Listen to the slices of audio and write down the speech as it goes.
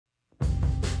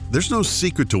There's no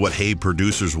secret to what hay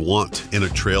producers want in a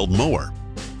trailed mower: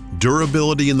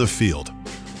 durability in the field,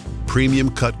 premium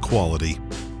cut quality,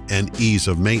 and ease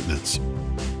of maintenance.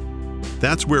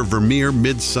 That's where Vermeer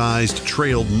mid-sized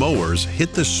trailed mowers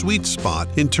hit the sweet spot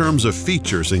in terms of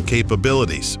features and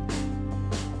capabilities.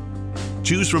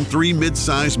 Choose from 3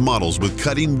 mid-sized models with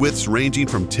cutting widths ranging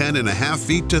from 10.5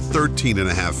 feet to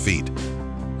 13.5 feet.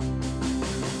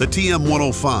 The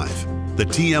TM105, the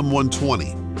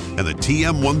TM120, and the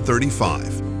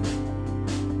TM135.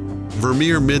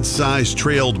 Vermeer mid-sized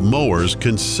trailed mowers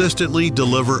consistently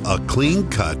deliver a clean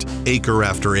cut acre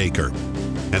after acre,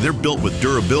 and they're built with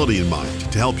durability in mind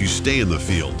to help you stay in the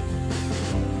field.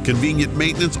 Convenient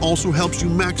maintenance also helps you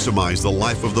maximize the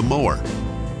life of the mower.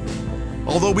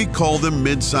 Although we call them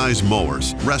mid-size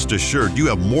mowers, rest assured you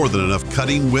have more than enough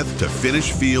cutting width to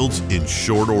finish fields in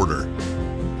short order.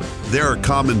 There are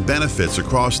common benefits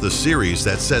across the series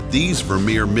that set these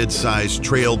Vermeer mid-size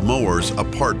trailed mowers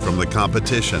apart from the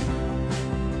competition.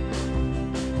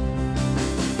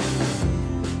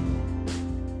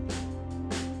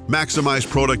 Maximize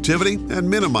productivity and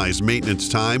minimize maintenance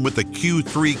time with the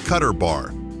Q3 cutter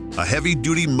bar, a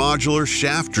heavy-duty modular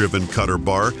shaft-driven cutter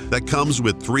bar that comes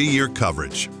with 3-year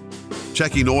coverage.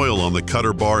 Checking oil on the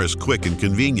cutter bar is quick and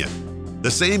convenient. The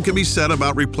same can be said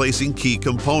about replacing key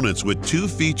components with 2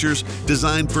 features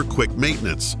designed for quick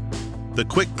maintenance: the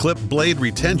Quick Clip Blade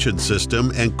Retention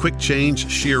System and Quick Change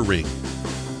Shear Ring.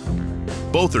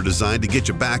 Both are designed to get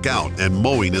you back out and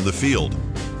mowing in the field.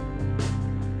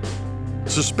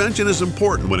 Suspension is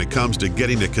important when it comes to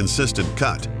getting a consistent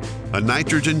cut. A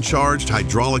nitrogen-charged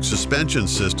hydraulic suspension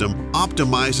system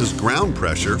optimizes ground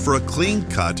pressure for a clean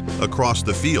cut across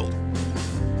the field.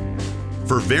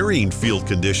 For varying field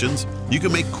conditions, you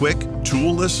can make quick,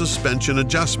 tool-less suspension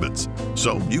adjustments,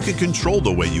 so you can control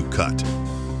the way you cut.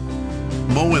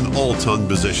 Mow in all tongue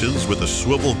positions with a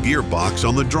swivel gearbox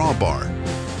on the drawbar.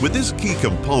 With this key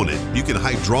component, you can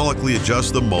hydraulically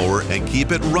adjust the mower and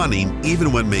keep it running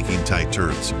even when making tight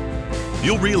turns.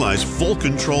 You'll realize full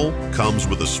control comes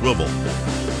with a swivel.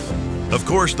 Of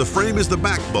course, the frame is the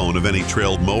backbone of any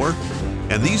trailed mower,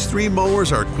 and these 3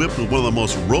 mowers are equipped with one of the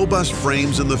most robust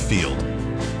frames in the field.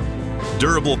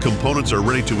 Durable components are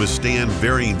ready to withstand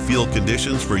varying field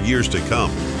conditions for years to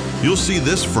come. You'll see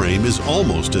this frame is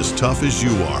almost as tough as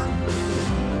you are.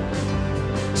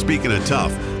 Speaking of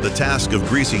tough, the task of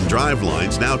greasing drive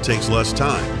lines now takes less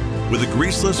time, with a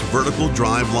greaseless vertical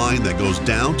drive line that goes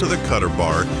down to the cutter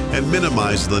bar and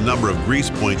minimizes the number of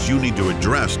grease points you need to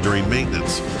address during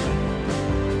maintenance.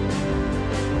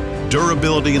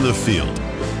 Durability in the field,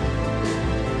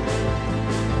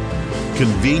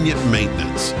 convenient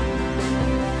maintenance,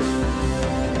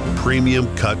 premium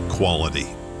cut quality.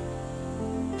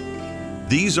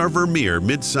 These are Vermeer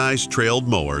mid-sized trailed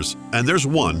mowers, and there's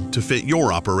one to fit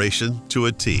your operation to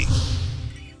a T.